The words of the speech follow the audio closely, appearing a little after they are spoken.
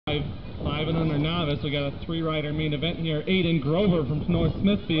Five and under novice. We got a 3-rider main event here. Aiden Grover from North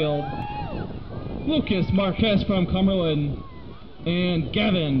Smithfield, Lucas Marquez from Cumberland, and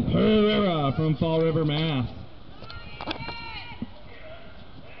Gavin Pereira from Fall River, Mass.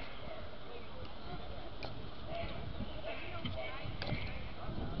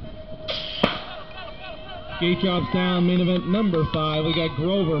 Gate drops down, main event number 5. We got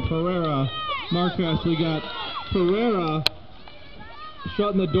Grover, Pereira, Marquez. We got Pereira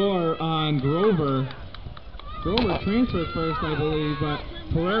shutting the door on Grover. Grover transferred first, I believe, but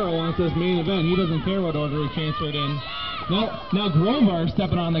Pereira wants this main event. He doesn't care what order he transferred in. Now Grover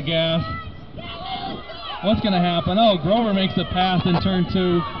stepping on the gas. What's going to happen? Oh, Grover makes a pass in turn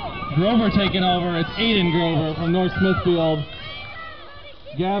 2. Grover taking over. It's Aiden Grover from North Smithfield.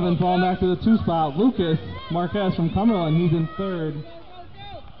 Gavin falling back to the 2 spot. Lucas Marquez from Cumberland, he's in 3rd.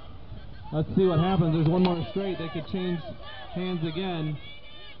 Let's see what happens. There's one more straight. They could change hands again,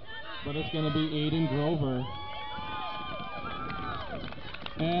 but it's going to be Aiden Grover.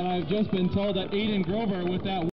 And I've just been told that Aiden Grover with that